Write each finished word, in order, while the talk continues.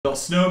Got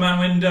snowman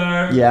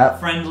window. Yeah.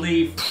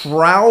 Friendly.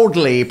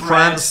 Proudly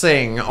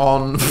prancing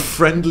on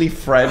Friendly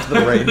Fred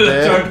the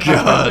reindeer.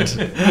 God.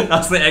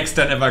 That's the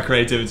extent of my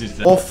creativity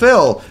today. Or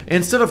Phil,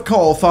 instead of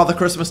coal, Father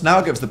Christmas now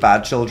gives the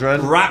bad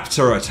children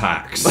Raptor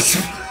attacks.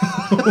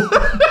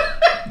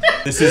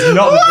 This is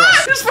not the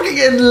dress. Just fucking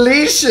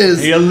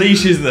unleashes. He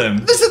unleashes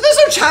them. There's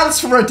no chance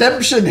for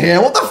redemption here.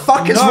 What the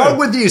fuck is wrong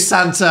with you,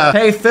 Santa?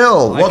 Hey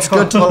Phil, what's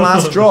good to the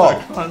last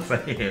drop? I can't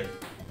say it.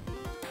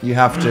 You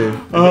have to.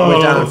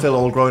 We're Dan and Phil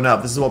all grown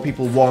up. This is what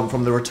people want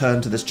from the return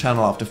to this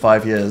channel after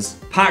 5 years.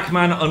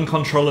 Pac-Man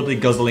uncontrollably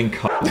guzzling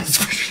cock.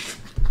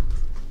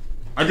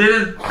 I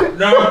didn't.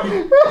 No.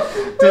 Delete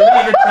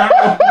the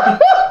channel.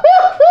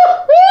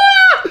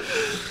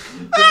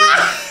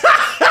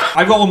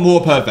 I've got one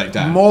more perfect,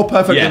 Dan. More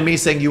perfect than me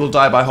saying you will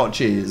die by hot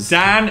cheese.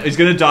 Dan is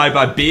gonna die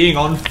by being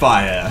on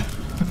fire.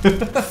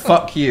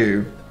 Fuck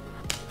you.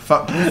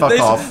 Fuck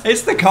off.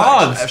 It's the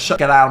cards.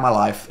 Get out of my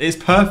life. It's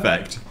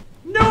perfect.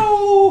 No.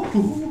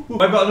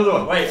 I've got another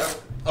one. Wait.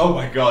 Oh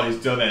my god,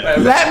 he's done it.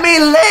 Let me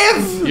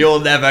live! You'll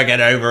never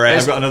get over it.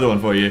 I've got another one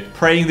for you.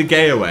 Praying the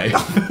gay away.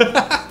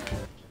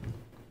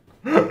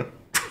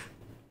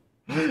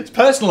 It's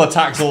personal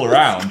attacks all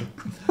around.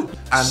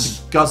 And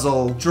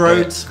guzzle.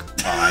 Droat.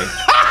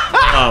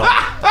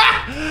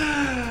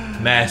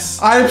 Mess.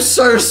 I'm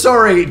so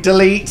sorry.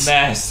 Delete.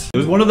 Mess. It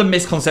was one of the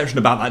misconceptions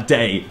about that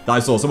day that I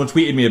saw. Someone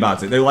tweeted me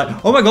about it. They were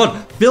like, oh my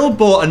god, Phil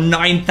bought a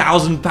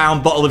 £9,000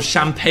 bottle of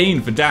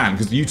champagne for Dan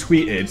because you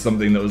tweeted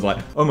something that was like,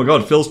 oh my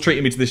god, Phil's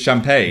treating me to this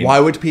champagne. Why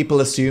would people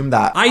assume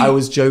that? I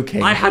was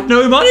joking. I had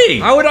no money.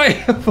 How would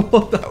I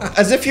afford that?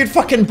 As if you'd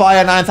fucking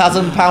buy a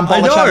 £9,000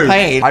 bottle of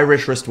champagne.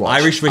 Irish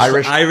wristwatch. Irish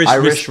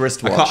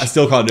wristwatch. I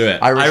still can't do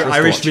it.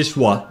 Irish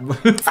wristwatch.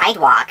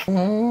 Sidewalk.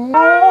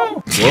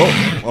 Whoa.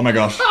 Oh my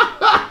gosh.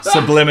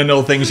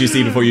 Subliminal things you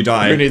see before you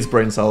die. Who needs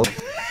brain cells?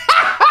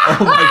 Oh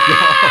my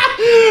god.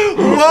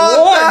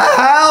 What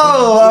the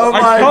hell? Oh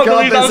my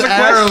god, this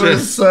arrow question.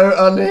 is so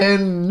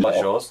unhinged. What's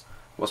yours?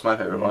 What's my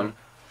favourite one?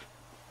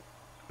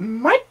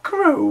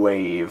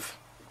 Microwave.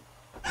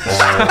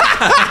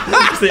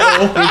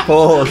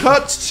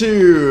 Cut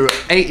to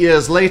 8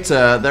 years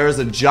later, there is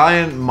a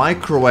giant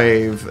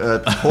microwave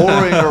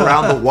touring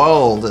around the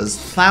world as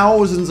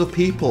thousands of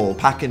people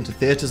pack into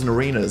theaters and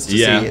arenas to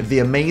see The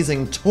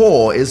Amazing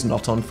Tour is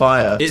not on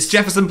fire. It's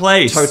Jefferson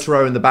Place.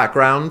 Totoro in the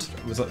background.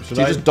 Should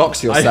you just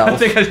dox yourself? I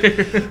think I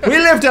do. We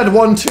lived at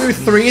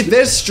 123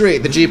 this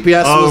street. The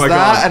GPS was that,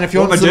 God. and if you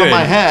want to sit on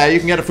my hair, you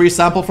can get a free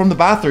sample from the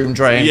bathroom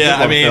drain. Yeah,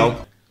 I mean...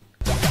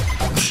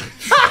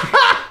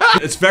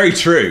 It's very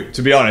true,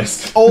 to be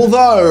honest.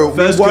 Although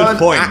we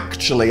weren't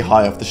actually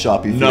high off the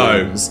Sharpie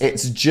fumes.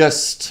 It's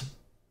just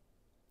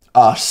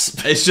us.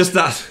 It's just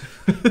that.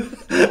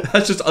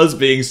 That's just us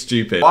being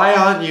stupid. Why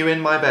aren't you in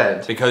my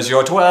bed? Because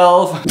you're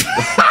 12.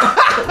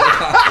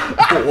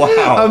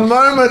 Wow. A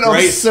moment of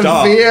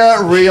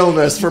severe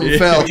realness from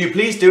Phil. Would you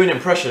please do an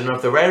impression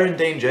of the rare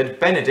endangered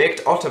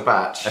Benedict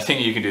Otterbatch? I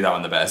think you can do that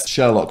one the best.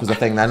 Sherlock was a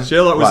thing then.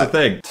 Sherlock was a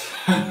thing.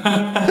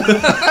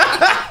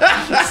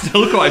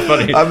 Still quite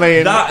funny. I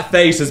mean, that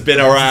face has been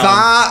around.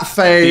 That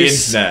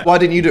face. The internet. Why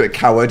didn't you do it,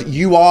 coward?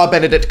 You are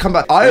Benedict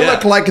Cumberbatch. I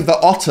look like the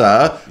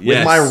otter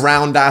with my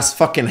round ass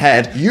fucking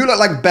head. You look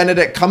like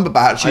Benedict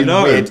Cumberbatch, you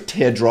weird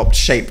teardrop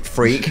shaped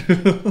freak.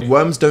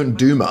 Worms don't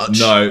do much.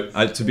 No,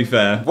 to be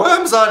fair.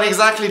 Worms aren't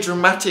exactly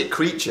dramatic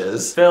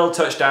creatures. Phil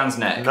touched Dan's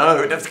neck.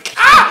 No.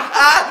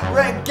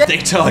 They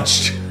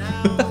touched.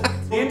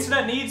 The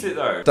internet needs it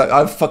though.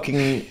 I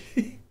fucking...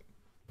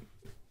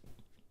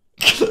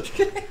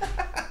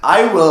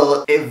 I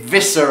will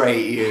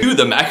eviscerate you. To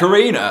the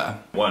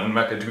Macarena. One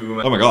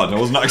Macadoom. Oh my god, I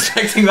was not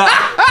expecting that.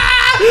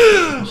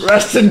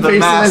 Rest in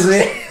peace,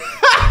 Lizzie.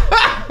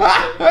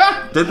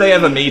 Did they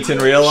ever meet in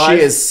real life?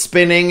 She is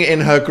spinning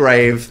in her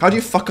grave. How do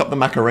you fuck up the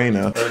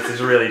Macarena? This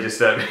is really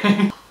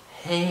disturbing.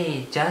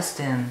 Hey,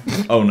 Justin.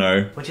 Oh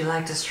no. Would you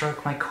like to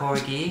stroke my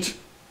corgi?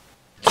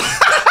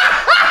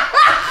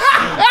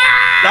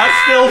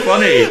 That's still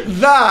funny.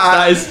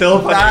 That is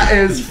still funny. That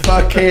is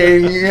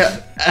fucking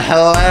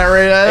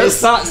hilarious.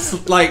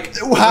 That's like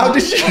how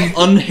did you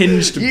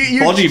unhinged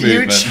body movement?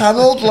 You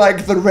channeled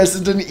like the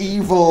Resident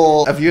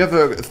Evil. Have you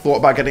ever thought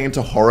about getting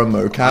into horror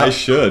mocap? I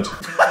should.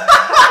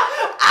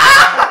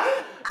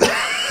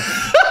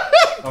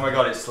 Oh my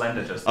god, it's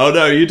Slender just. Oh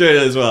no, you do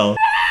it as well.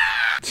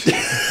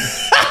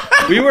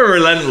 We were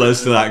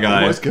relentless to that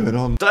guy. What's going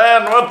on?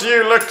 Dan, what do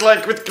you look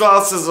like with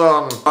glasses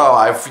on?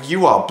 Oh,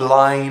 you are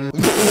blind.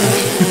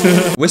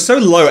 We're so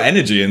low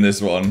energy in this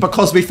one.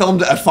 Because we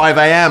filmed it at 5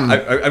 AM.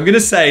 I'm gonna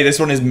say this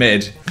one is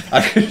mid.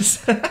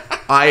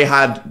 I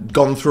had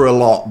gone through a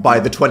lot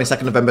by the 22nd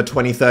of November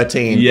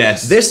 2013.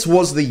 Yes. This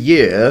was the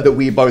year that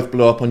we both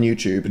blew up on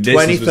YouTube.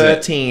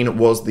 2013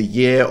 was the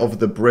year of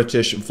the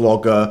British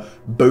vlogger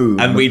boom.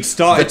 And we'd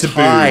started to boom.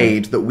 The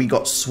tide that we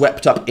got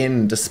swept up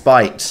in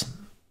despite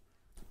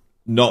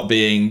not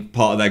being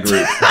part of their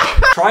group.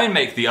 Try and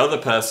make the other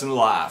person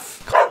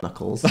laugh.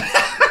 Knuckles. Where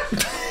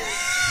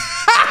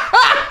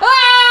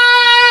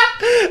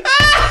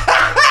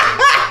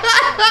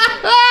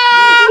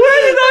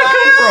did that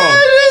come from?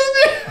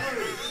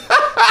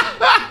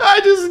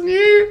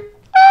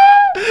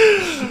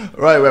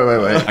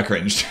 Wait. I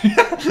cringed.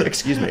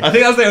 Excuse me. I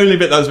think that's the only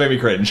bit that's made me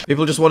cringe.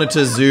 People just wanted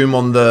to zoom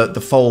on the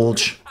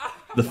folge.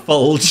 The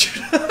fulge.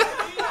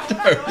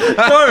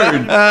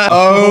 Don't.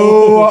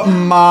 Oh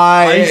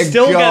my I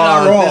still god. get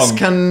that wrong. This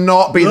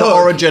cannot be the Look.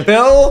 origin.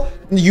 Phil,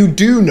 you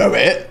do know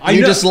it.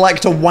 You know- just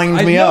like to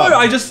wind me up.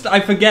 I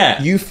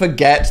forget. You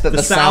forget that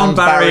the sound sound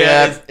barrier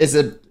barrier is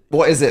a...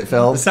 What is it,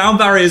 Phil? The sound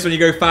barrier is when you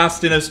go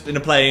fast in a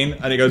plane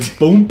and it goes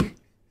boom.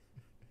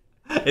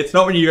 It's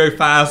not when you go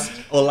fast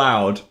or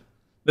loud.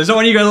 There's not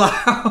when you go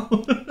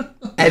loud.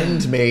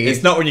 End me.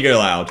 It's not when you go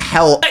loud.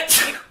 Help.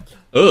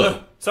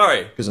 Ugh.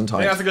 Sorry. Gesundheit. I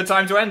think that's a good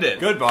time to end it.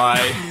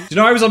 Goodbye. Do you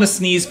know I was on a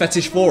sneeze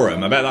fetish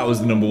forum? I bet that was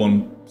the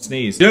 #1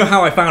 sneeze. You know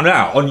how I found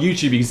out? On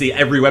YouTube, you can see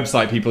every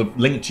website people have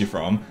linked you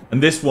from,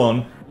 and this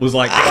one was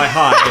like quite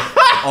high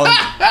on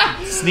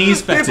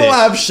sneeze fetish. People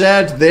have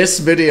shared this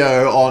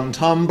video on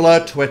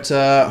Tumblr,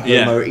 Twitter,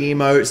 Yeah.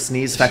 HomoEmo,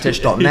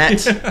 sneezefetish.net,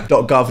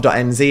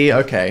 .gov.nz.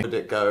 Okay. Would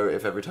it go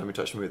if every time you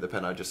touch me with the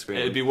pen I just scream?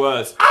 It'd be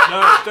worse.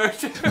 No, don't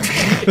do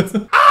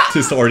it.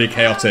 It's already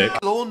chaotic.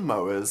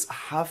 Lawnmowers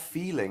have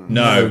feelings.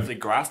 No. The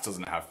grass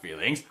doesn't have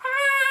feelings.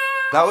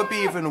 That would be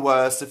even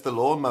worse if the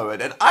lawnmower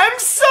did. I'm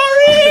sorry!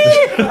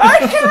 I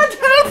can't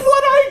help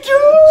what I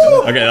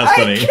do! Okay, that's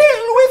funny. I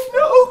kill with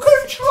no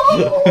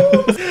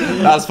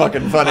control! That's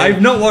fucking funny.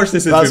 I've not watched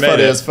this since That's we made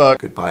funny it. as fuck.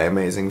 Goodbye,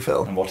 amazing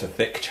Phil. And what a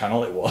thick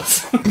channel it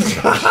was.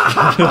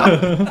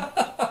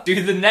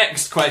 Do the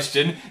next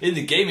question in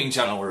the gaming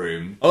channel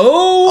room.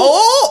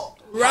 Oh!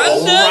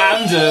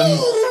 Random.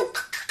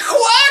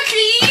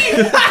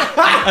 Quirky!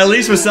 At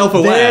least we're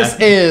self-aware. This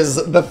is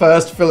the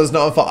first Phil is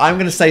not on fire. I'm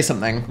going to say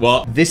something.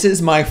 What? This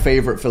is my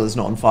favorite Phil is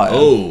not on fire.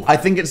 Oh. I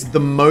think it's the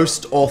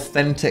most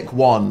authentic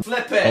one.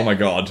 Flip it. Oh my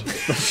god.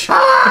 That's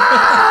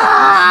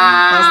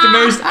the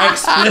most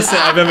explicit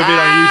I've ever been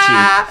on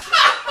YouTube.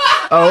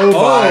 Oh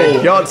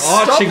my god.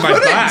 Stop arching my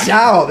putting back. it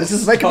down. This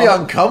is making me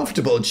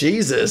uncomfortable.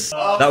 Jesus.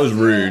 That was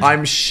rude.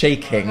 I'm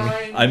shaking.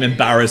 I'm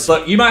embarrassed.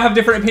 Look, you might have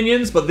different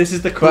opinions, but this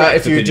is the correct But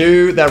if you opinion.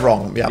 do, they're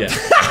wrong. Yeah. Yeah.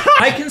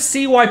 I can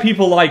see why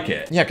people like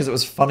it. Yeah, because it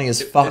was funny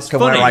as fuck It's and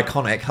we're funny.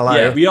 iconic. Hello.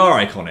 Yeah, we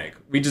are iconic.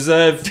 We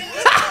deserve it.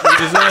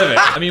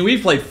 I mean,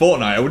 we've played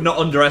Fortnite. I would not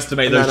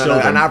underestimate those No,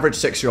 children. an average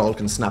 6-year-old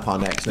can snap our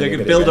necks. They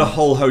could build a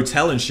whole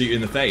hotel and shoot you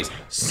in the face.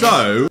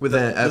 So, with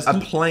a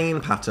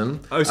plain pattern.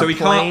 oh, so a we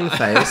plain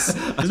can't. face.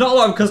 There's not a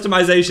lot of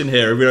customization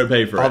here if we don't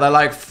pay for it. Are there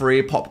like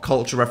free pop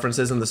culture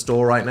references in the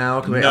store right now?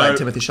 Can we get No. like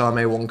Timothy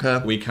Chalamet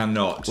Wonka? We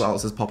cannot. What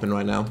else is popping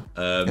right now?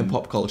 In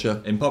pop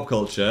culture. In pop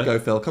culture, Go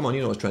Phil, come on,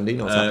 you know what's trendy, you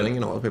know what's happening, you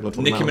know what people are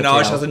talking Nicki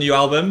about. Minaj has a new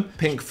album.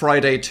 Pink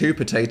Friday 2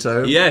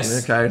 Potato.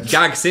 Yes. Okay.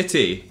 Gag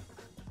City.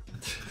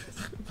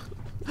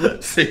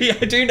 See,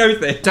 I do know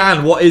things.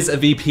 Dan, what is a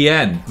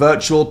VPN?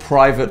 Virtual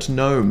Private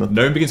Gnome.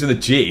 Gnome begins with a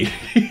G.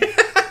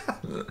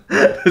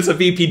 It's a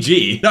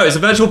VPG. No, it's a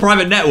virtual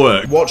private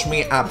network. Watch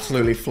me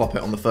absolutely flop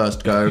it on the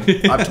first go.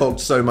 I've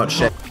talked so much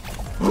shit.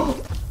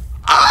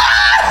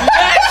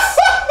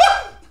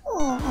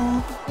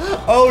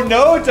 Oh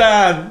no,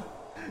 Dan!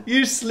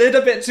 You slid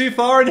a bit too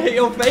far and hit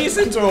your face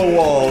into a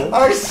wall.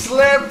 I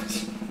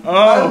slipped!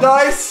 Oh. And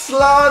I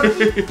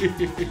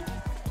slid!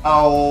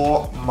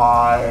 Oh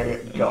my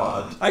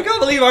god. I can't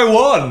believe I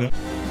won.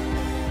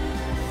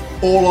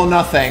 All or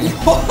nothing.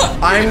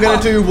 I'm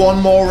gonna do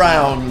one more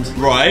round.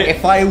 Right.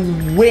 If I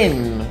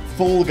win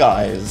Fall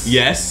Guys,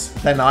 Yes.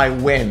 then I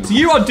win.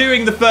 You are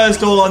doing the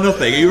first all or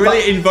nothing. Are you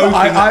really invoking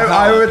that I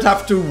power? would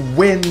have to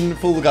win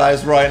Fall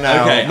Guys right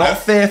now. Okay, Not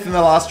fifth in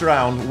the last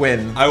round,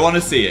 win. I want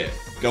to see it.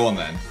 Go on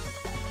then.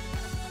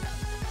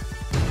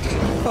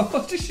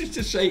 Oh, did you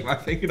just shake my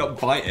finger, not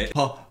bite it?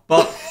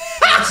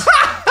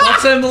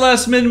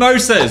 Bottomless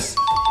mimosas.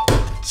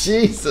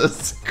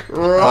 Jesus That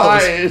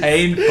Christ. was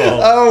painful.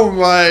 Oh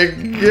my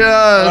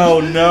god. Oh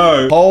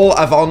no. Whole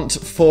Avant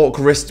fork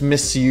wrist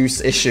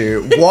misuse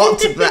issue. What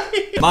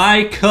the?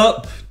 My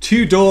cup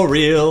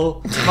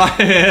tutorial.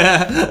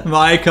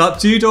 My cup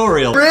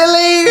tutorial.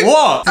 Really?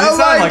 What? Does it Oh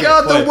sound my like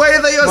god, it? the Wait. way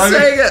that you're My-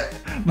 saying it.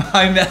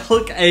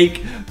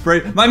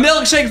 My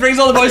milkshake brings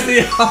all the boys to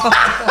the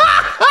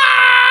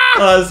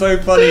Oh, that's so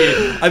funny.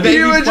 I bet You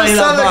you were play just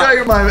that sounding back.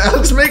 like my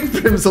Alex make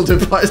Pimsel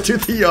device to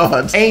the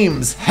yard.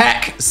 Ames,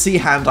 heck, see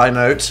hand, I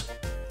note.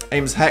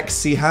 Ames, heck,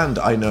 see hand,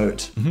 I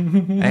note.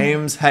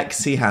 Ames, heck,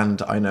 see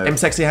hand, I note. Ames,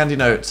 sexy handy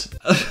note.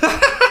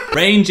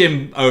 Range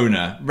imp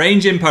owner.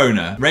 Range imp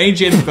owner.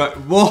 Range imp.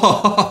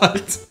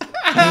 What?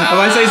 Am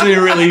I saying something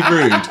really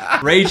rude?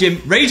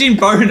 Raging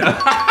boner.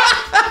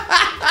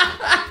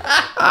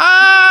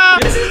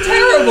 This is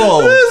terrible.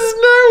 There's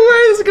no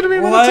way this is gonna be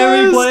one of Why are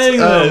we toast.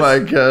 playing Oh this? my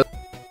god.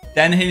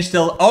 Den Hinge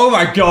still. Oh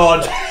my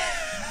god.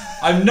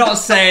 I'm not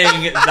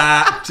saying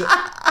that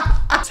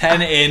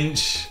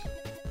 10-inch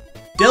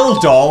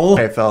dildo.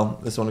 Okay, Phil,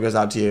 this one goes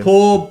out to you.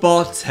 Poor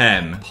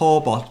bottom.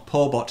 Poor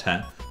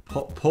bottom.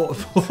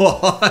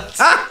 What?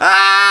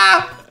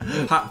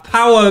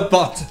 Power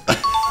bot.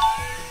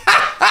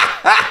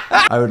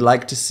 I would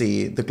like to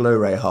see the glow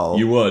ray hole.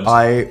 You would.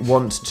 I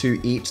want to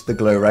eat the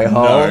glow ray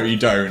hole. No, you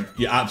don't.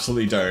 You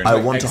absolutely don't. I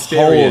want to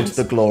hold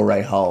the glow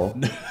ray hole.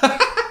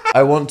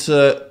 I want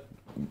to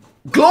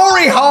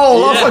Glory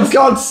hole! Oh, Yes. for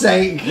God's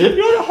sake! You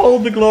want to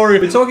hold the glory.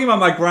 We're talking about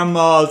my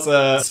grandma's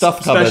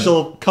Stuff cupboard.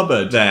 special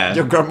cupboard there.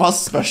 Your grandma's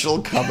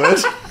special cupboard.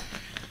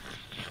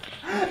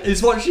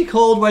 It's what she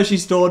called where she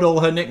stored all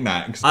her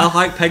knickknacks. I'll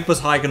hike Pegbus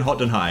Hike and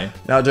Hotton High.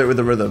 Now do it with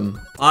the rhythm.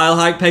 I'll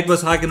hike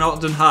Pegbus Hike and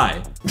Hotton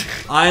High.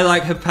 I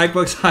like her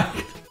Pegbus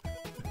Hike.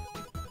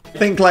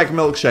 Think like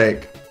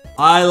milkshake.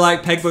 I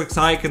like Pegbus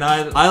Hike and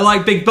I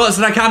like big butts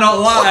and I cannot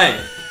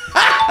lie.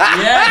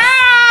 Yes.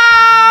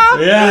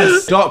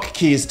 Yes. Dock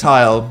keys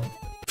tile.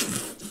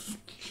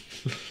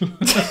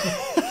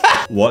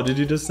 What did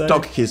you just say?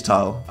 Dog keys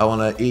tile. I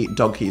want to eat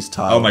dog keys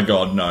tile. Oh my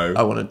god, no.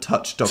 I want to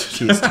touch dog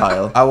keys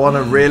tile. I want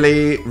to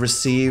really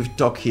receive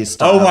dog keys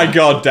style. Oh my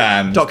god,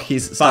 Dan. Dog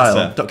keys style.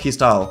 Faster. Dog keys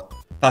style.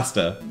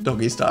 Faster.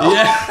 Doggy style.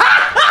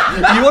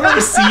 Yeah. You want to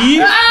receive?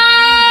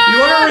 You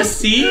want to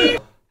receive?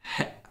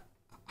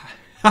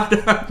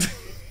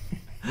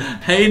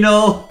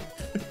 Anal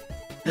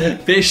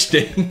fish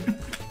sting.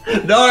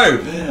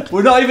 No,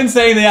 we're not even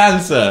saying the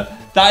answer.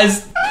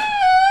 That's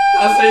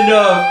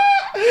enough.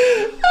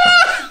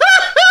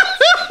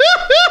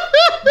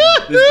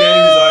 This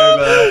game is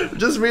over.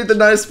 Just read the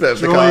nice bit.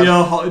 Draw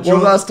your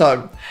One last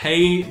time.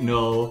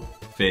 Anal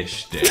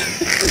fish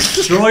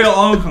sting. Draw your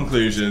own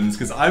conclusions,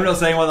 because I'm not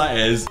saying what that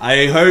is.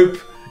 I hope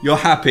you're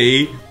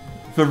happy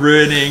for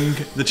ruining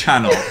the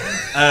channel.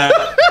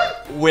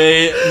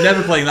 We're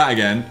never playing that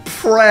again.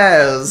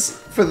 Prayers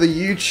for the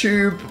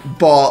YouTube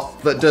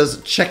bot that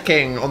does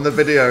checking on the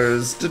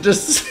videos to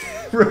just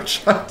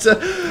try to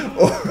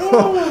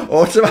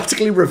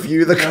automatically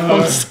review the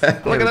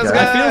content. Look at us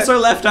I feel so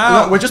left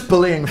out. Look, we're just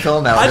bullying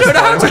Phil now. I don't know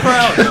how to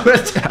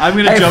crouch. I'm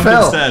gonna jump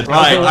Phil. instead.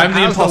 Right, I'm the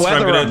how's the imposter. I'm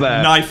weather gonna up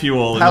there? knife you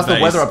all How's in the the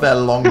face. weather up there,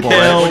 long boy?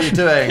 Kill, What are you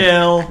doing?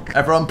 Kill.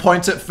 Everyone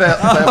point at Phil.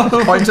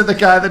 Point at the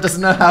guy that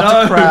doesn't know how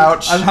No, to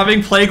crouch. I'm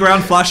having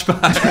playground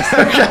flashbacks.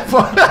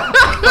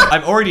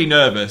 I'm already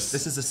nervous.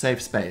 This is a safe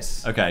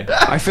space. Okay.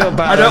 I feel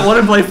bad. I don't want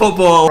to play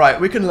football. Right,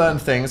 we can learn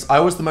things. I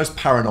was the most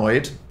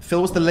paranoid.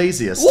 Phil was the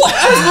laziest. What?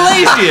 I was the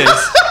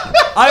laziest.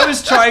 I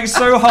was trying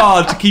so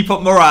hard to keep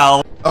up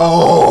morale.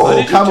 Oh,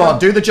 did you come on, jump?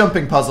 do the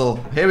jumping puzzle.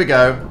 Here we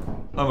go.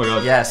 Oh my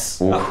god.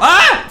 Yes.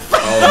 Ah!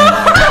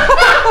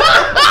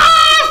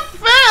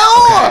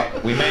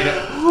 Phil! We made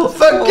it.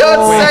 For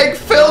God's sake,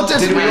 Phil did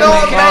Did we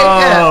not make make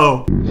it.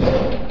 Oh.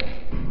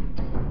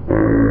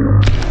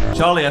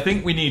 Charlie, I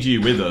think we need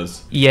you with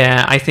us.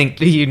 Yeah, I think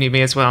you need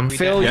me as well.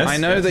 Phil, Yes, I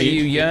know yes, that you-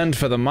 you yearned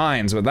for the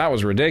mines, but that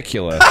was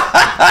ridiculous.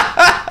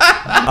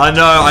 I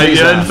know, I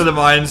yearn for the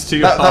mines too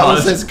That hard.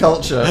 was his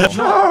culture.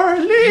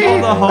 Charlie! Oh,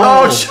 the hole.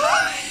 Oh,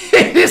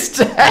 Charlie is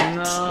dead!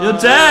 You're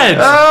dead!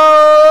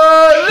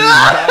 Oh,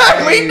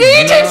 no! We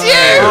needed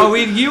you! Oh,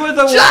 you were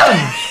the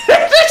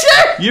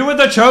one! You were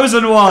the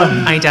chosen one!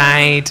 I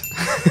died.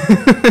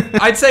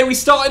 I'd say we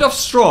started off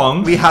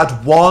strong. We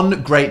had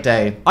one great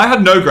day. I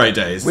had no great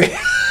days.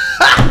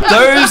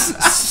 Those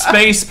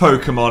space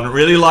Pokemon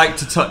really like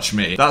to touch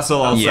me. That's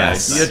all I'll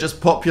say. You're just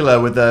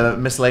popular with the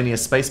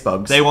miscellaneous space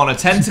bugs. They want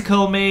to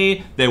tentacle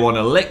me, they want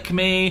to lick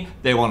me,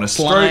 they want to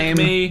stroke Slime.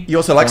 me. You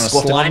also like Wanna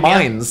squatting on slime ya?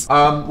 mines.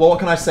 Well, what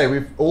can I say?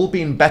 We've all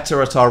been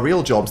better at our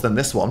real jobs than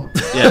this one.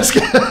 Yes.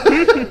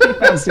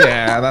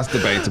 That's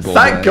debatable.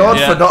 Thank but, God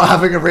Yeah. for not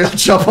having a real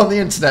job on the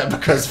internet,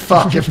 because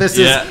fuck, if this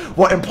Yeah. is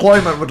what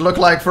employment would look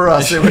like for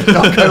us, it would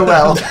not go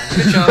well.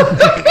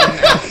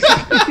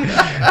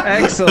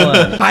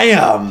 Excellent.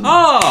 Bam!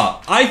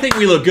 Ah, I think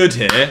we look good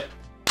here.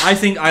 I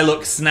think I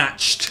look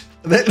snatched.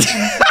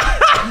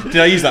 Did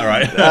I use that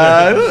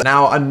right?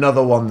 Now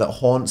another one that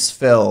haunts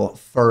Phil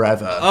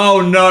forever.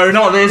 Oh no,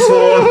 not this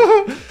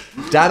one.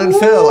 Dan and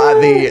Phil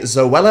at the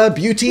Zoella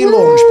Beauty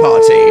launch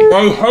party.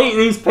 I hate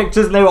these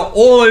pictures. They were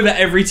all over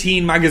every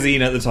teen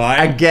magazine at the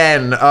time.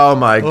 Again, oh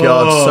my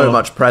god, Oh. so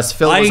much press.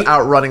 Phil was I-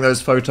 outrunning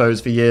those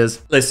photos for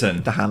years.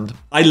 Listen, The hand.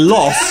 I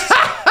lost.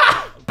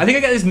 I think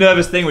I get this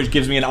nervous thing which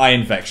gives me an eye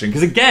infection.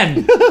 Because again,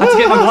 I had to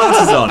get my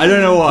glasses on. I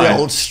don't know why. The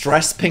old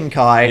stress pink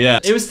eye. Yeah,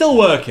 it was still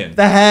working.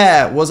 The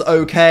hair was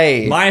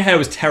okay. My hair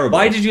was terrible.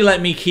 Why did you let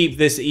me keep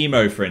this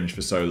emo fringe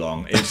for so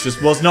long? It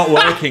just was not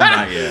working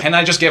that year. Can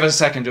I just give us a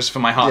second just for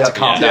my heart Yep. to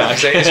calm Yeah. down?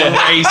 'Cause it's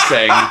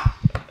racing.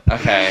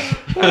 Okay.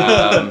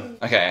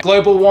 Okay.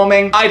 Global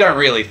warming, I don't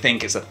really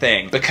think is a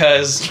thing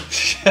because.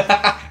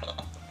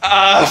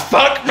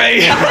 Fuck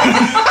me.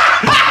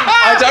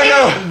 I don't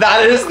know.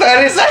 That is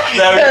 30 seconds.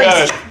 There we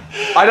go.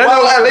 I don't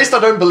Well, know. at least I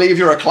don't believe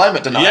you're a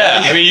climate denier.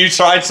 Yeah, I mean, you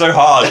tried so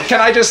hard. Can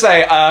I just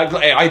say,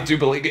 I do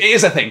believe it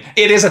is a thing.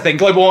 It is a thing.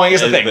 Global warming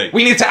is a It is a thing. thing.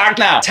 We need to act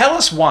now. Tell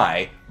us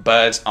why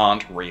birds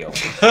aren't real.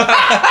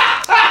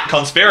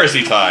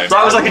 Conspiracy time.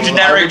 That was like a I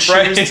generic would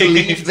choose to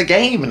leave the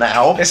game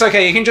now. It's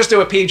okay, you can just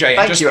do a PJ and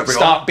Thank just you,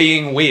 everyone. start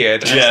being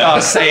weird and Yeah.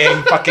 start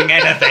saying fucking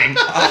anything.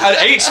 I had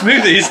 8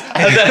 smoothies.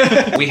 And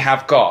then... We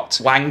have got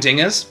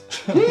wangdingers.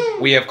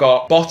 We have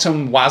got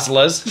bottom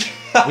wazzlers.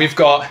 We've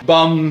got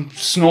bum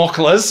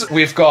snorkelers.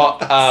 We've got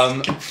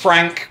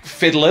Frank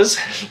fiddlers.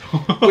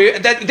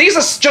 These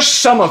are just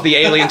some of the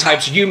alien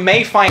types you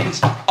may find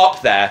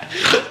up there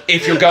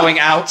if you're going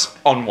out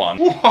on one.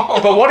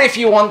 But what if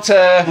you want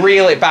to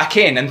reel it back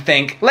in and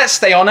think, let's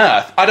stay on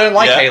Earth. I don't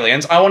like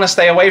aliens. I want to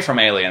stay away from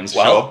aliens.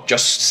 Well,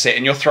 just sit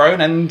in your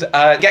throne and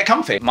get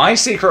comfy. My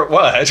secret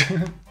word,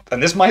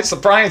 and this might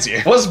surprise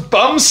you, was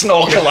bum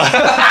snorkeler.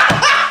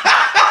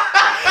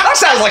 That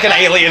sounds like an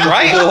alien,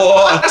 right?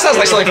 That sounds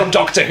like something from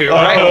Doctor Who,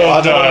 right?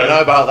 I don't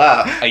know about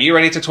that. Are you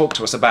ready to talk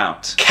to us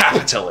about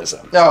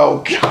capitalism?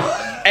 Oh,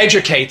 God.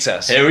 Educate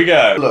us. Here we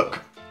go. Look,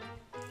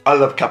 I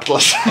love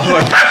capitalism.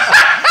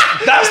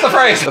 That's the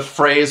phrase. The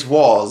phrase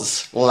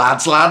was,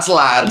 lads, lads,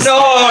 lads. No,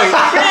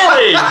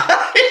 really?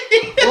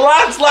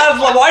 Lads,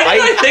 why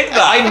did I think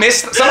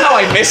that? Somehow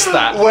I missed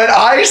that. When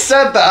I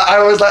said that,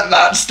 I was like,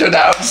 that stood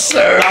out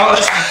so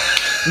much.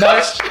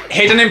 No,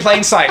 hidden in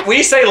plain sight.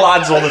 We say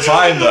lads all the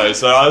time though,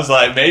 so I was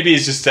like, maybe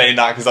he's just saying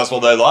that because that's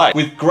what they're like.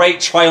 With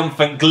great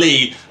triumphant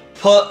glee,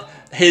 put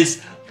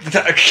his...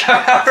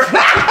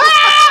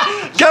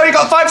 Go, you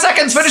got 5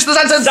 seconds, finish the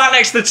sentence! Sat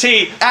next to the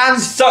teat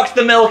And sucked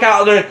the milk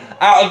out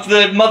of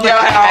the mother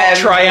cow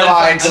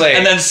triumphantly.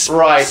 and then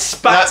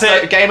spat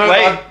it. Game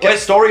over. Wait,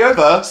 story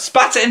over.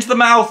 Spat it into the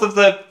mouth of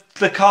the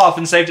calf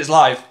and saved its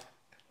life.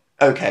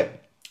 Okay.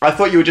 I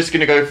thought you were just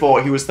going to go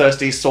for he was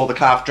thirsty, saw the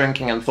calf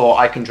drinking and thought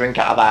I can drink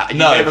out of that. And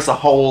No. you gave us a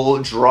whole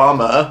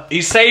drama,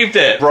 He saved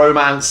it.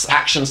 romance,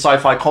 action,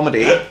 sci-fi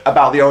comedy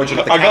about the origin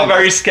of the I got cow.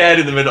 very scared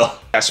in the middle.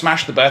 I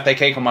smashed the birthday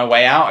cake on my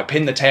way out, I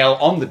pinned the tail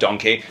on the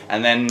donkey,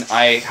 and then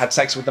I had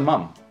sex with the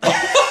mum.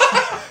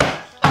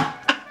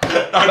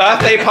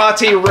 Birthday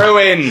party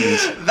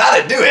ruined.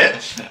 That'd do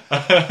it.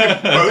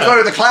 Go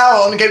to the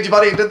clown, gave it to your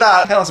buddy and did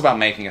that. Tell us about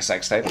making a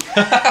sex tape.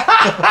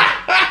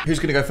 Who's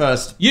going to go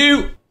first?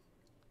 You.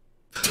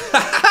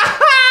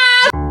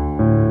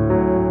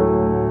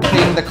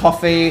 Clean the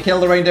coffee, kill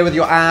the reindeer with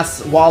your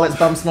ass while it's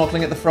bum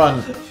snorkeling at the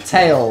front.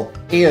 Tail,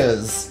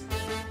 ears,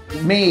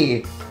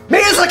 me. Me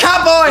as the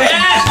cowboy!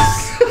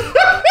 Yes!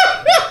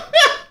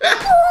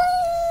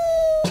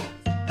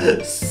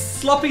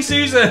 Sloppy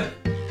Susan.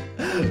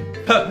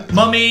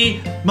 Mummy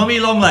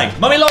long leg.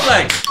 Mummy long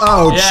leg.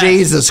 Oh, Yes.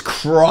 Jesus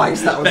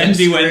Christ, that was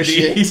Bendy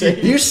excruciating.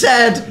 Wendy. You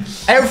said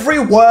every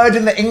word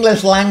in the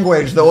English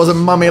language that was a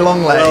mummy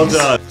long legs.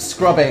 Well done.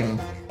 Scrubbing.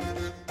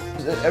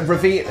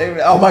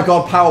 Oh my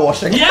God, power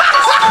washing. Yes!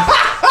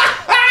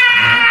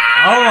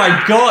 Oh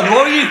my God,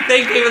 what were you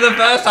thinking of the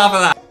first half of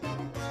that?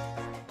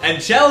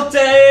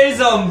 Enchelte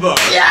Zombo.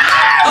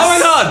 Yes! Oh my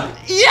God.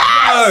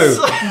 Yes!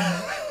 No.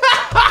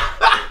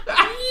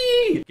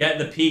 Get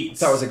the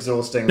pizza. That was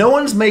exhausting. No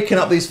one's making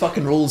up these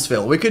fucking rules,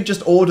 Phil. We could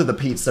just order the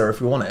pizza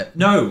if we want it.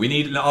 No, we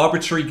need an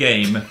arbitrary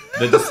game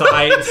that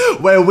decides.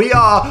 Where we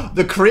are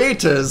the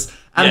creators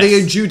and Yes.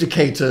 the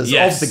adjudicators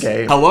Yes. of the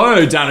game.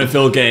 Hello, Dan and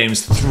Phil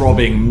Games,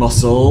 throbbing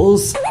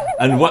muscles.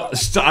 And what?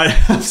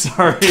 I'm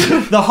sorry.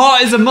 The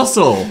heart is a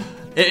muscle.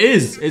 It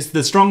is. It's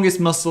the strongest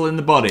muscle in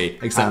the body,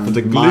 except for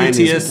the mine is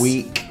gluteus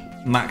weak.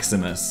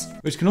 maximus,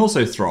 which can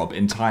also throb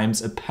in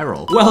times of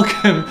peril.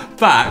 Welcome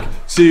back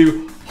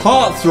to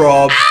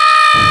Heartthrob.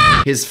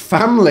 His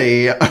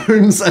family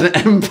owns an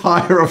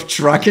empire of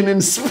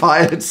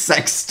dragon-inspired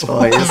sex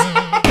toys.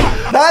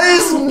 That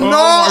is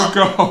not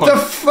God. the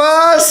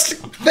first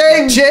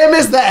thing. Jim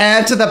is the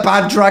heir to the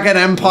Bad Dragon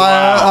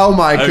Empire. Wow. Oh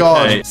my Okay.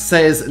 God.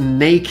 Says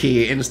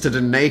naked instead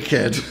of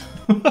naked.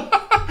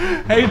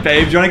 Hey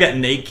babe, do you want to get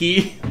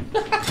naked?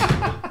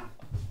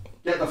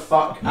 Get the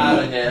fuck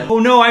out of here. Oh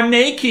no, I'm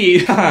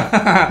naked.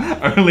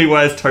 Only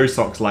wears toe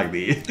socks like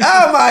these.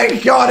 Oh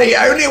my God, he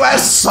only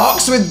wears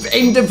socks with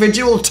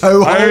individual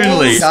toe holes.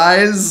 Only.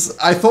 Guys,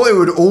 I thought it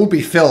would all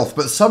be filth,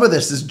 but some of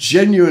this is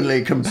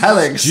genuinely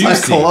compelling Juicy.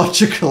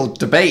 psychological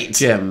debate.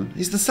 Jim,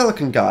 he's the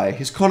silicon guy.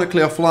 He's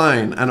chronically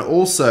offline, and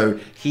also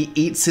he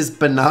eats his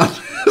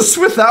bananas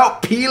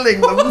without peeling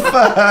them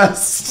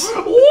first.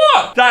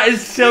 What? That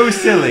is so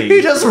silly.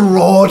 He just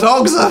raw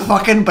dogs a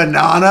fucking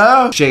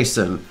banana.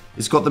 Jason,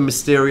 he's got the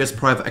mysterious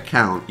private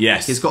account.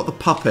 Yes. He's got the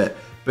puppet.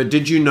 But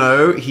did you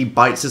know he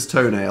bites his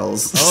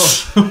toenails?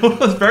 Oh,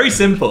 that's very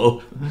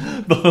simple.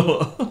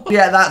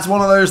 Yeah, that's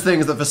one of those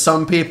things that for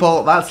some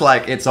people, that's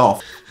like, it's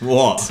off.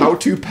 What? How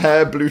to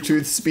pair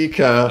Bluetooth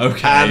speaker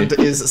Okay. and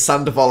is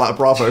Sandoval at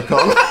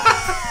BravoCon.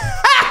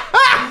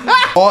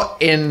 What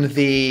in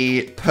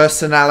the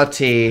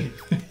personality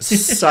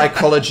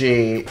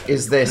psychology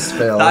is this,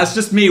 Phil? That's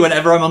just me.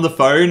 Whenever I'm on the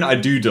phone, I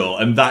doodle,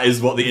 and that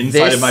is what the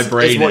inside this of my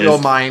brain is what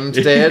your mind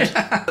did.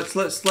 Yeah.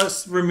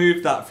 Let's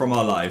remove that from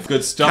our life.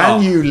 Good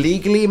start. Can you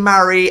legally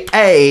marry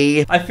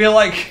a... I feel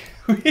like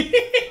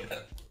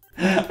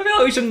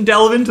we shouldn't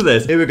delve into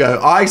this. Here we go.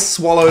 I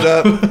swallowed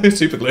a...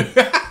 Super glue.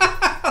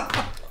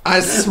 I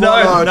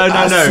swallowed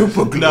a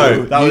super glue.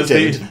 No, that You was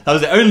did. that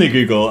was the only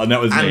Google, and that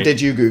was And me.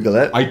 did you Google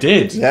it? I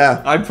did.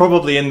 Yeah. I'm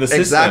probably in the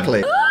system.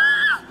 Exactly.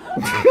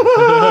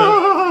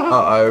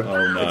 Uh-oh.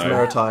 Oh, no. It's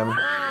mirror time.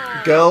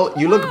 Girl,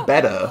 you look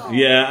better.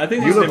 Yeah, I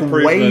think You it's an look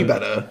improvement way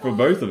better. for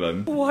both of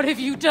them. What have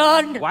you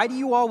done? Why do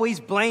you always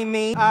blame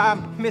me?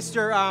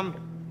 Mr.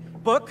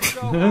 book.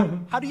 So,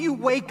 how do you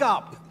wake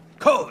up?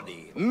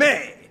 Cody,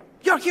 May,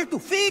 you're here to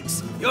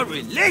fix your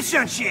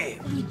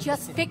relationship. We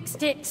just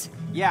fixed it.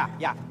 Yeah.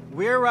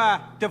 We're,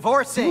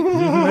 divorcing.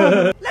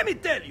 Let me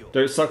tell you.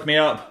 Don't suck me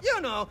up. You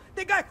know,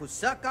 the guy who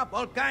suck up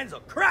all kinds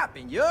of crap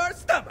in your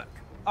stomach.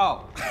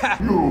 Oh.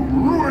 You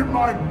ruined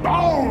my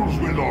bowels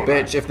with all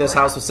Bitch, if this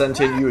house was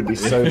sentient, you would be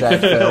so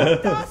dead,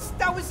 Phil.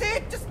 That was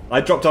it. Just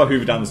I dropped our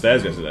Hoover down the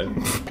stairs yesterday.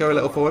 Go a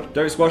little forward.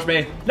 Don't squash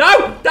me.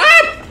 No!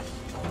 Dad!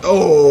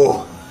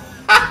 Oh!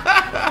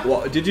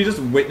 What? Did you just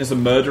witness a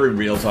murder in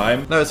real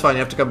time? No, it's fine. You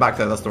have to come back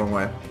there. That's the wrong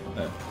way.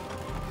 Oh.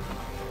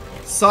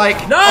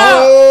 Psych! No!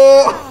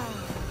 Oh!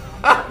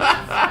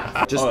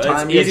 Just Oh,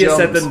 time it's your easier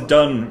said jumps. than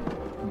done.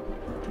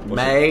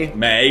 May.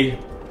 May.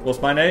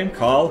 What's my name?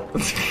 Carl?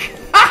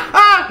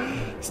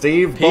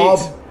 Steve, Pete. Bob,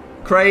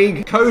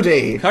 Craig,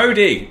 Cody.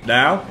 Cody.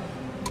 Now.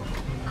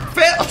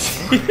 Phil!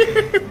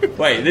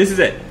 Wait, this is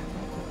it.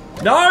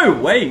 No,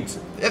 wait.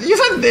 You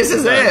said this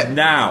is it!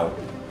 Now.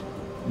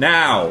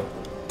 Now.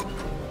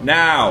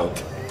 Now.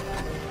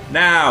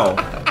 Now.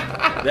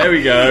 There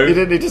we go. You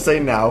didn't need to say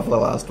now for the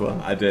last one.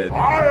 I did.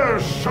 I'll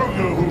show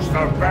you who's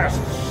the best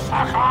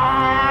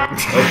sucker!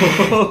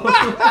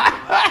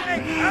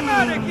 hey, I'm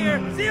out of here.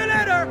 See you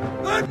later.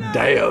 Good night.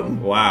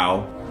 Damn.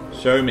 Wow.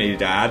 Show me,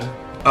 Dad.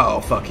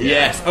 Oh, fuck yeah.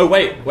 Yes. Oh,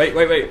 wait.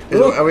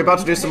 Are we about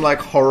to do some, like,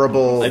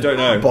 horrible I don't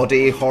know.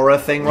 body horror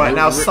thing right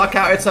now? Suck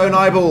out its own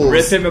eyeballs.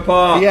 Rip him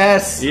apart.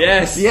 Yes.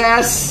 Yes.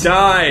 Yes.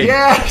 Die.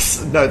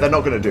 Yes. No, they're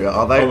not going to do it,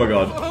 are they? Oh my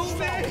god.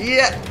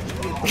 Yeah.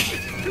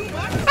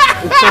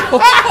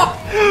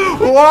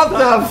 What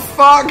the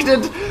fuck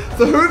did...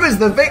 The Hoover's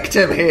the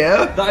victim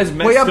here. That is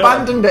messed We up.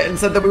 abandoned it and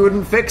said that we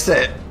wouldn't fix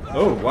it.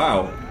 Oh,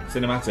 wow.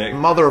 Cinematic.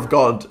 Mother of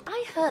God.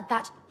 I heard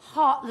that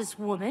heartless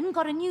woman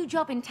got a new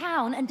job in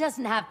town and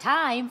doesn't have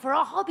time for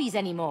her hobbies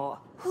anymore.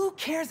 Who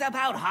cares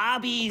about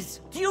hobbies?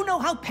 Do you know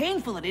how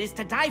painful it is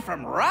to die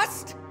from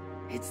rust?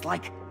 It's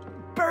like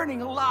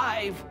burning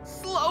alive,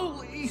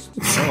 slowly.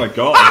 Oh my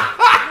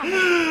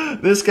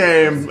god. This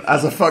game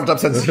has a fucked up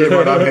sense of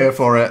humor and I'm here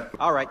for it.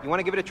 All right, you want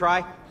to give it a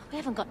try? We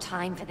haven't got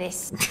time for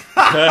this.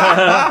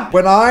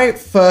 When I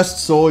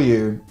first saw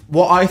you,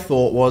 what I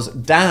thought was,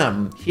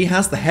 damn, he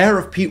has the hair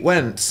of Pete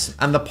Wentz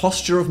and the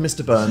posture of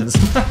Mr. Burns.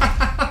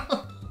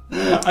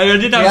 I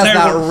did He has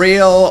that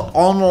real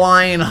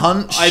online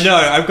hunch. I know,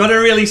 I've got to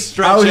really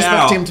stretch I was it out.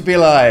 expecting him to be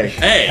like,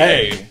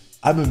 Hey.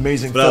 I'm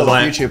amazing But I Phil was on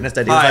like, YouTube. And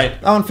instead he hi. was like,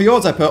 oh, and for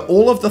yours I put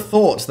all of the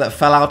thoughts that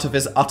fell out of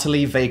his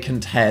utterly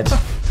vacant head.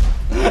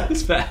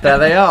 It's fair. There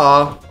they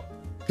are.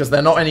 Because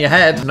they're not in your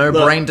head. No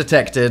Look. brain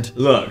detected.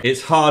 Look,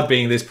 it's hard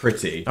being this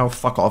pretty. Oh,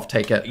 fuck off.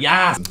 Take it.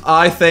 Yes.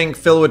 I think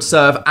Phil would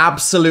serve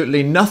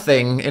absolutely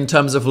nothing in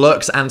terms of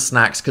looks and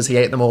snacks because he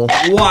ate them all.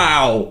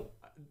 Wow.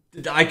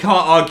 I can't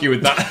argue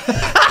with that.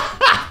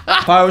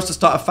 If I was to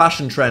start a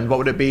fashion trend, what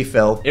would it be,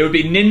 Phil? It would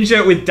be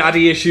ninja with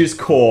daddy issues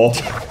core.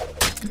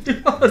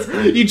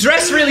 You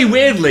dress really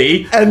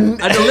weirdly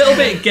and a little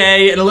bit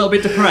gay and a little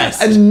bit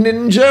depressed. A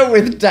ninja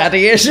with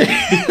daddy issues.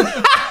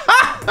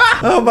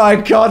 Oh my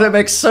god, it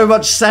makes so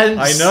much sense.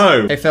 I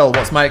know. Hey Phil,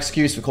 what's my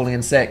excuse for calling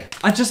in sick?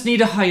 I just need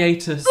a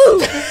hiatus.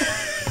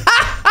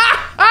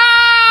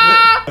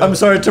 I'm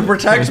sorry, to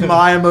protect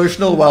my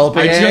emotional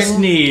well-being. I just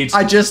need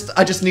I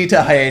just need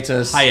a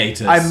hiatus.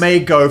 Hiatus. I may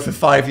go for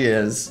 5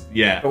 years.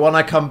 Yeah. But when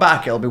I come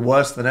back, it'll be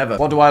worse than ever.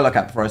 What do I look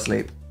at before I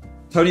sleep?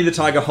 Tony the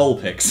Tiger hole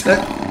pics.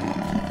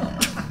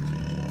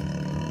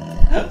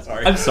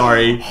 Sorry. I'm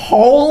sorry.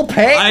 Whole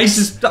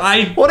pics?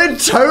 What did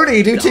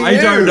Tony do to you? I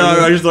don't know.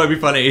 I just thought it'd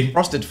be funny.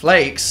 Frosted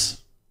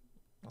Flakes.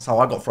 That's how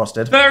I got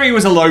frosted. Furry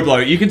was a low blow.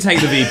 You can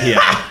take the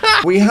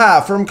VPN. We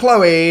have from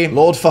Chloe,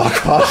 Lord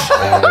Farquaad.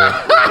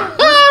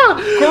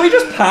 Can we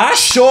just pass?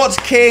 Short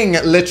king,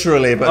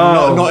 literally, but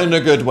not in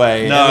a good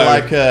way. No. In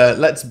like,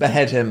 let's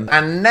behead him.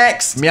 And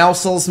next,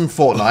 Meowsles from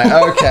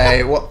Fortnite.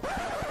 Okay, what?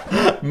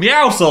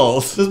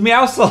 Meowsles. There's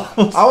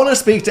Meowsles. I want to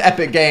speak to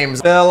Epic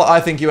Games. Bill, I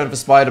think you went for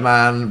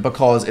Spider-Man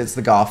because it's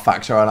the Garth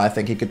factor, and I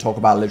think he could talk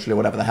about literally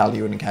whatever the hell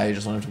you wouldn't care. You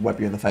just want him to whip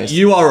you in the face.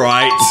 You are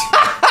right.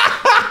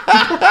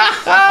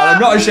 And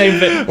I'm not ashamed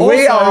of it.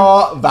 We Also,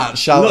 are that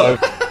shallow.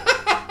 Look.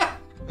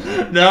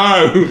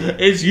 No,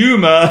 it's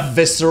humor.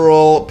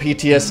 Visceral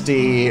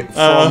PTSD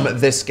from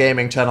this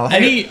gaming channel.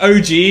 Any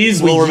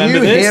OGs will remember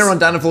you this. here on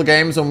Danville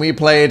Games when we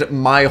played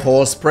My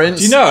Horse Prince?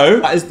 Do you know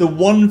that is the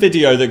one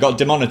video that got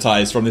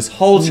demonetized from this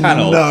whole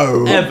channel?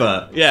 No.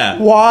 Ever. Yeah.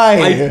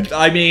 Why?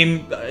 I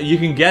mean, you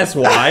can guess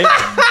why.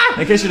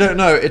 In case you don't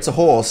know, it's a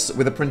horse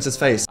with a prince's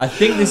face. I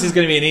think this is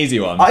going to be an easy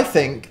one. I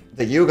think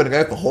that you're going to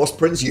go for Horse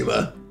Prince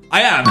humor.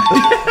 I am.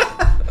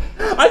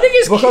 I think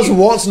it's because cute.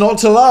 what's not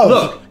to love?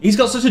 Look, he's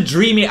got such a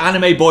dreamy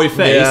anime boy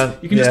face. Yeah,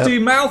 You can just do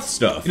mouth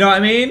stuff. You know what I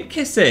mean?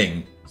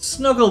 Kissing.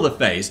 Snuggle the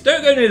face.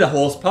 Don't go near the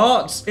horse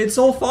parts. It's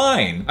all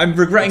fine. I'm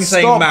regretting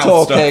saying Stop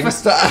mouth talking.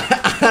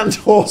 stuff. And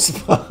horse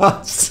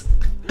parts.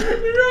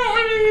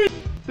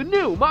 The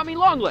new Mommy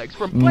Longlegs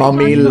from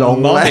Mummy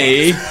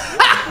Longlegs.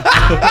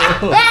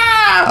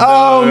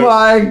 Oh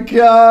my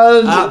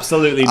god.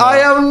 Absolutely not. I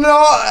am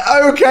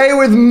not okay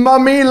with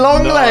mummy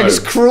Longlegs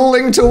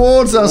crawling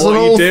towards us What on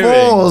are you all doing?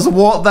 fours.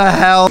 What the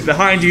hell?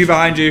 Behind you,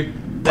 behind you.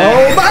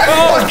 Oh my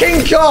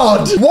fucking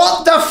god!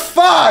 What the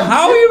fuck?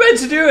 How are you meant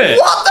to do it?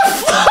 What the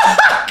fuck?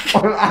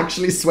 I'm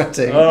actually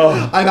sweating.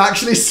 Oh. I'm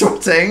actually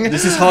sweating.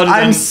 This is harder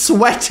I'm than...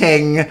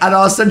 sweating, and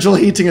our central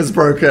heating is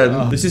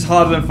broken. This is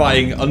harder than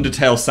fighting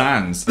Undertale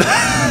Sans.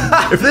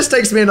 If this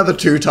takes me another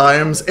 2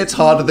 times, it's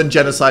harder than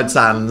Genocide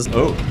Sans.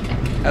 Oh,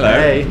 hello.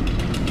 Hey.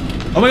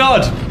 Oh my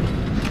god.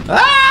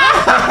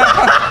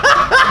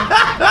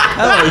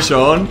 Hello,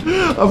 Sean.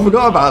 I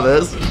forgot about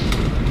this.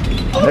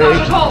 Not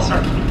at all,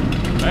 sir.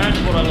 That's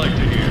what I like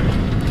to hear.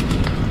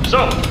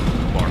 So,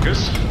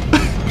 Marcus,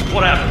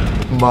 what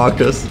happened?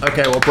 Marcus.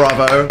 Okay, well,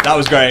 bravo. That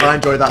was great. I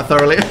enjoyed that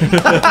thoroughly.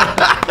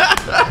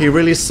 He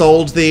really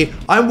sold the,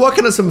 I'm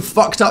working at some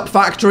fucked up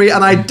factory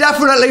and I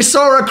definitely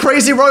saw a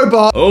crazy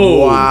robot.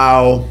 Oh.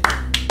 Wow.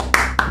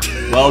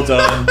 Well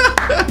done.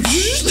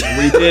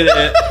 We did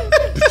it.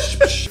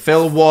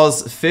 Phil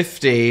was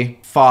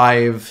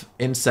 55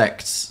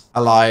 insects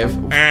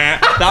alive.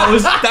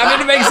 That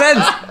didn't make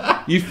sense.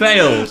 You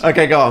failed.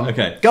 Okay, go on.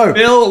 Okay. Go.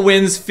 Phil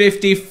wins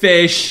 50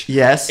 fish.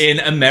 Yes. In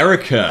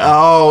America.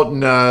 Oh,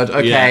 nerd.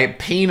 Okay. Yeah.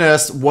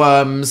 Penis,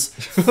 worms,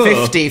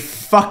 50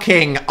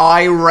 fucking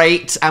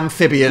irate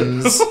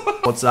amphibians.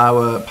 What's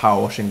our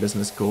power washing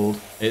business called?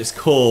 It's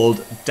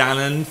called Dan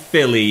and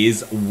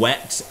Philly's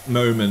Wet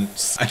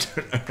Moments. I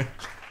don't know.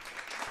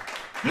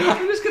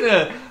 I'm just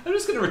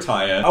gonna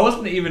retire. I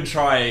wasn't even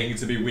trying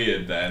to be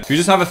weird then. Should we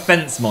just have a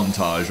fence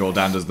montage while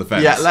Dan does the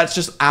fence? Yeah, let's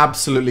just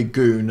absolutely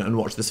goon and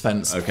watch this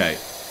fence. Okay.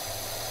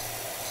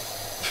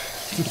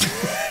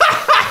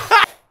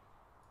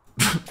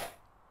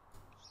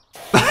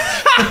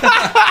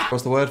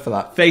 What's the word for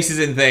that? Faces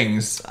in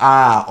things.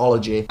 Ah,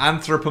 ology.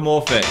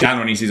 Anthropomorphic. Dan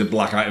when he sees a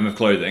black item of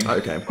clothing.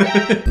 Okay.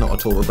 Not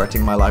at all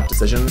regretting my life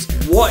decisions.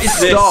 What is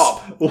this?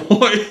 Stop!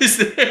 What is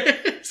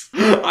this?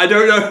 I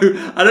don't know.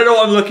 I don't know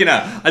what I'm looking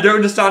at. I don't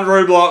understand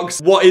Roblox.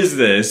 What is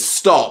this?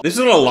 Stop. This is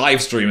on a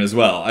live stream as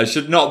well. I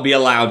should not be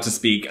allowed to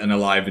speak in a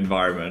live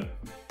environment.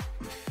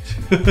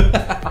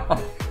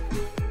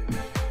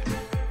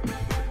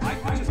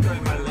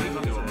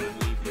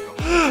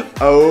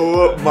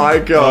 Oh my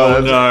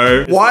god. Oh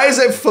no. Why has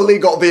it fully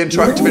got the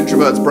interactive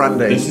introverts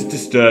branding? This is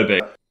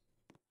disturbing.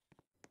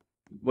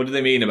 What do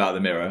they mean about the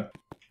mirror?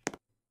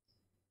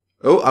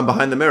 Oh, I'm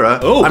behind the mirror.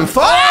 Oh. I'm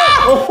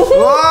Whoa!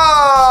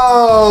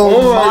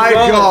 Oh my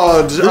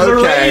god. There's okay.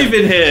 a rave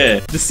in here.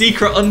 The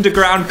secret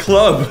underground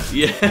club.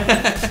 Yeah.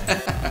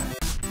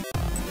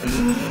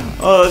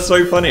 Oh, that's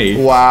so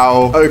funny.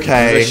 Wow.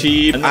 Okay. There's a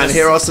sheep. And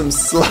here are some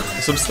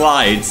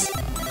slides.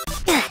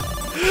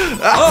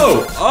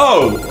 Oh,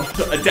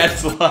 a dead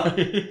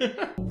slide.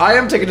 I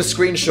am taking a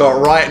screenshot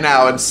right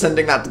now and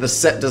sending that to the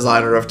set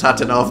designer of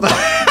Tatinov.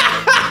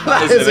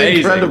 That is amazing.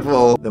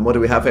 incredible. Then what do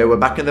we have here? We're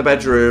back in the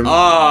bedroom.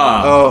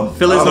 Ah. Oh,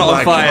 Phil is not on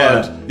my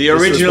fire. God. The This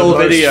was original the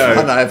most video.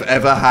 fun I've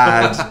ever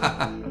had.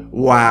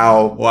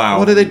 Wow. Wow.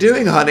 What are they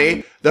doing,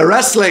 honey? They're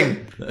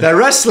wrestling. They're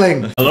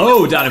wrestling.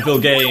 Hello, Dan and Phil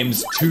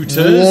Games. Tooters.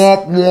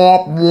 Womp,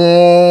 womp,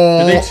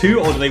 womp. Do they toot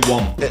or do they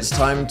womp? It's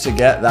time to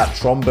get that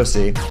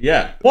trombussy.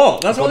 Yeah.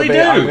 What? That's what they do.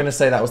 I'm going to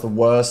say that was the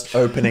worst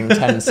opening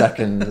 10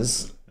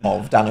 seconds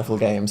of Dan and Phil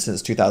Games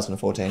since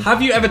 2014.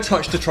 Have you ever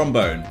touched a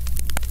trombone?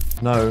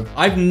 No.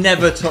 I've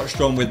never touched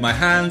one with my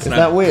hands. Is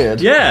that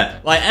weird? Yeah,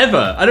 like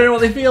ever. I don't know what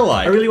they feel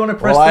like. I really want to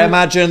press Well, I them.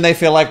 imagine they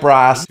feel like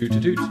brass. Toot,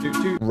 toot, toot, toot,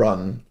 toot.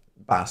 Run.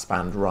 Bass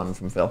band run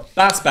from Phil.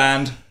 Bass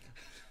band.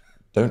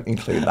 Don't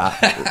include that.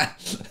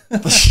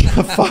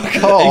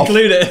 Fuck off.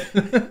 Include it.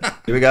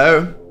 Here we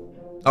go.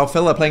 Oh,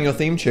 Phil, they're playing your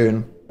theme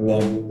tune.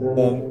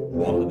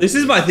 This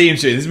is my theme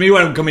tune. This is me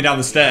when I'm coming down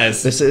the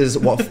stairs. This is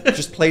what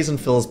just plays in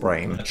Phil's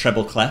brain. A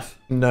treble clef.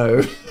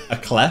 No. A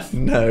clef.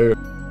 No.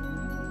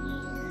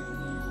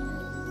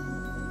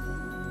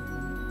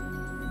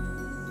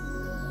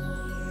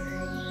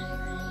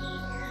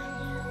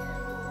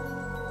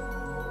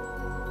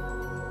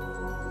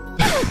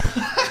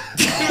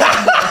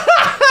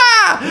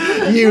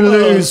 You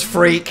lose,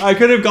 freak. I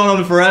could have gone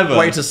on forever.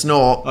 Way to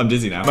snort. I'm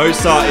dizzy now.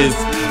 Mozart is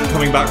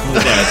coming back from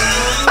the dead.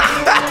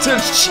 To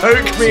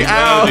choke me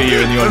out. Murder you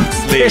in your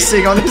sleep.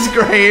 Pissing on his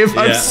grave.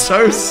 I'm Yeah.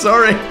 so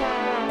sorry.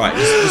 Right,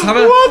 just have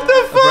a What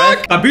the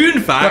fuck?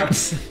 baboon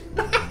facts.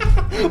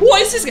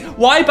 What is this?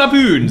 Why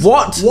baboons?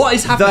 What? What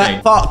is happening?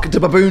 The fuck do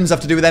baboons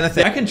have to do with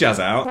anything? I can jazz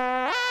out.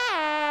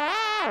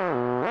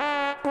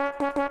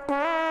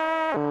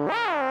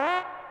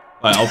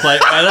 Right, I'll play.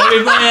 Right, let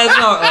me play a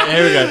song. Right,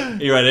 here we go.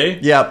 You ready?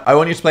 Yep, I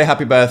want you to play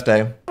Happy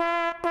Birthday.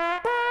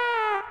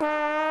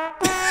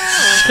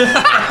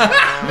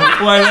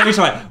 Wait, let me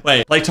try.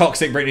 Wait, play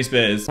Toxic Britney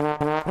Spears. Oh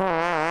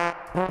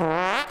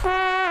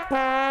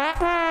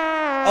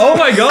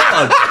my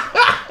god!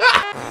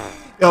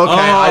 Okay,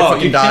 I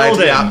fucking you died.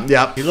 killed him.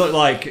 Yep. He looked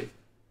like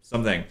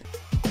something.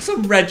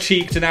 Some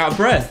red-cheeked and out of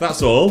breath,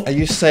 that's all. Are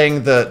you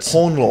saying that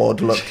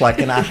Hornlord looked like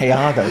an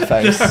Ahiago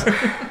face?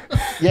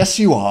 Yes,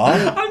 you are.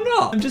 I'm not.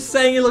 not. I'm just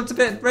saying he looked a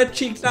bit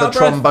red-cheeked now. The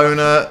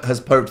tromboner has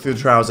poked through the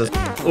trousers.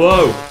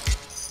 Whoa.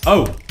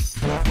 Oh.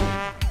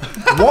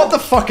 What the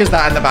fuck is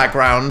that in the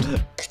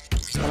background?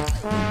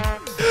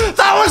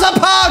 That was a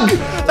pug!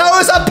 That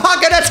was a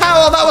pug in a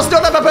towel! That was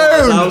not a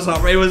baboon! That was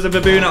not, it was a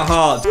baboon at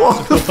heart.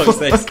 What the fuck is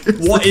this?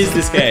 What is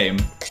this game?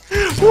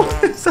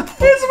 What is that?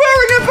 It's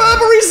wearing a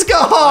Burberry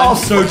scarf! I'm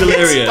so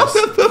delirious. It's not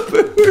a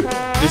baboon.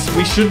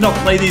 We should not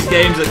play these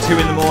games at 2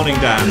 in the morning,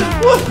 Dan.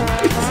 What?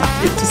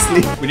 I need to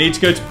sleep. We need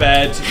to go to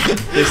bed.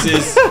 This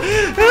is...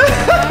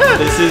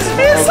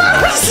 It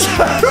sounds so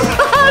bad!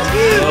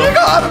 You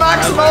got a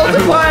max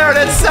multiplier and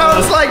it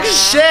sounds like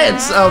shit!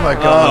 Oh my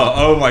god.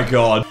 Oh my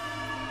god.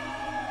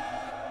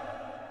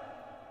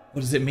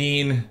 What does it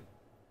mean?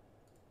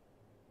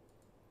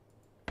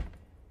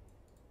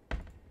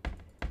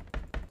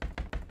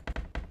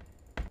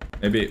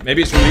 Maybe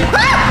it's really...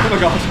 Oh my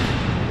god.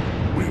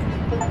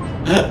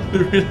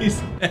 It really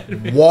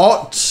scared me.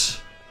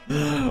 What?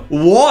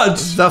 What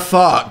the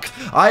fuck?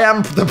 I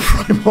am the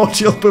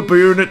primordial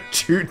baboon at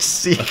Toot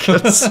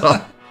Secrets.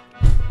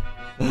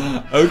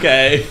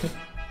 Okay.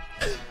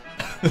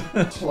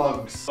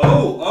 Plugs.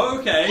 Oh,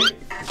 okay.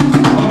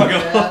 Oh my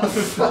god.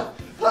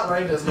 That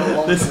rain is not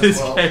long. This is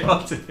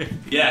chaotic.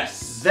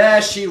 Yes.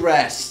 There she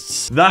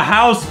rests. The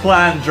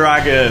houseplant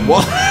dragon.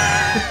 What?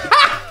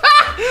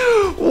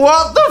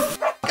 What the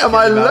fuck am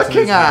I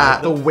looking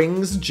at? The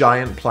wings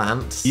giant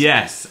plant.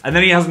 Yes. And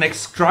then he has an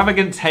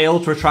extravagant tail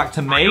to attract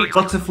a mate.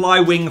 Butterfly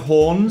wing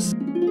horns.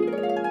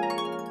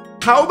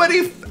 How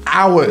many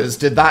hours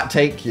did that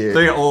take you?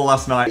 Doing it all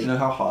last night. You know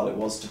how hard it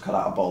was to cut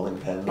out a bowling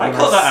pin? I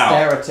cut that out.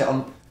 Stare at it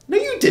on... No,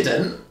 you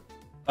didn't.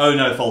 Oh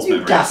no, false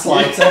memory.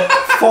 Gaslighter.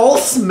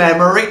 False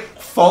memory.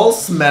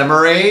 False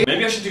memory.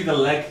 Maybe I should do the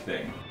leg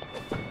thing.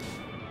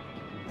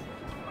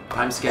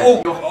 I'm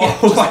scared.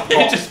 Oh my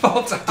head just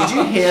popped out. Did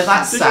you hear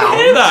that Did sound?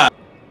 you hear that?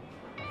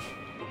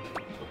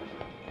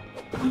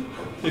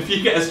 If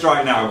you get a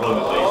strike now, one at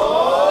least.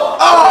 Oh!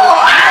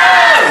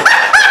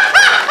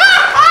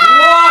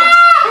 What?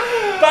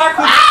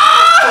 Backwards.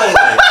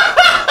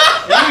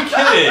 Are you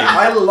kidding?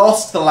 I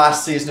lost the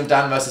last season of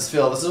Dan vs.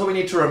 Phil. This is what we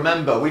need to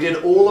remember. We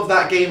did all of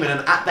that gaming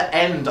and at the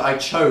end I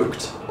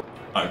choked.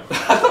 Oh. I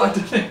thought I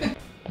did it.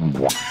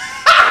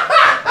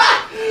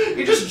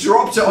 You just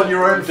dropped it on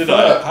your own foot.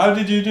 How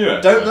did you do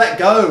it? Don't let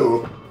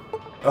go.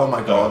 Oh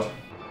my god.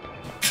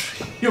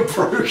 You're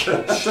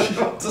broken. I don't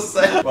know what to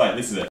say. Right,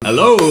 this is it.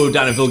 Hello,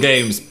 Dan and Phil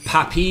Games,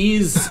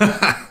 pappies.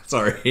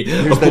 Sorry.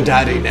 Who's the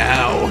daddy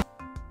now?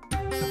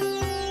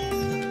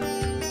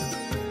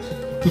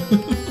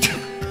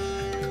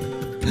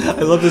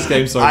 I love this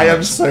game so much. I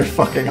am so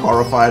fucking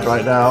horrified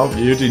right now.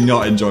 You do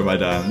not enjoy my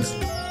dance.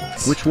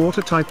 Which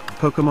water type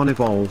Pokemon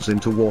evolves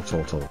into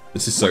Wartortle?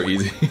 This is so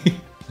easy.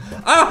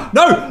 Ah!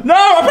 No! No!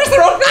 I pressed the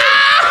wrong...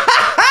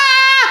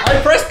 I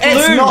pressed blue!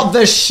 It's not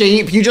the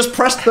sheep. You just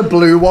pressed the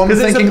blue one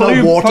thinking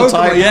the water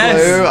type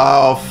blue.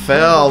 Oh,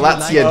 Phil,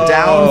 that's your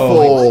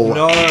downfall.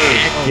 No.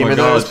 Give me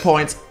those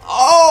points.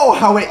 Oh,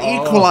 how it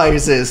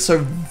equalizes so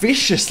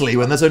viciously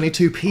when there's only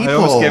two people. I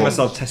almost gave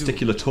myself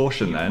testicular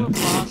torsion then.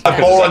 The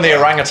boar and the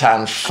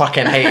orangutan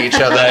fucking hate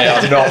each other. They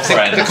are not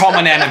friends. The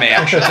common enemy,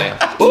 actually.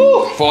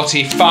 Ooh,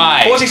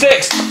 45.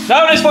 46.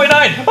 No, it's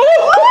 49.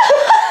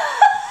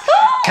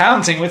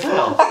 Counting with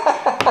Phil.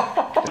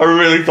 I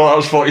really thought I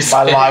was 46.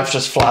 My life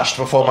just flashed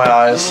before my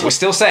eyes. We're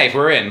still safe,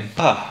 we're in.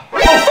 Oh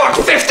fuck,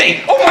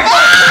 50! Oh my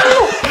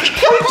god!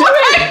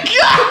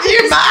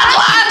 You mad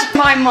lad!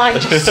 My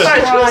mind just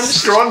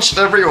Scrunched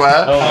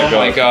everywhere. Oh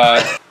my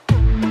god.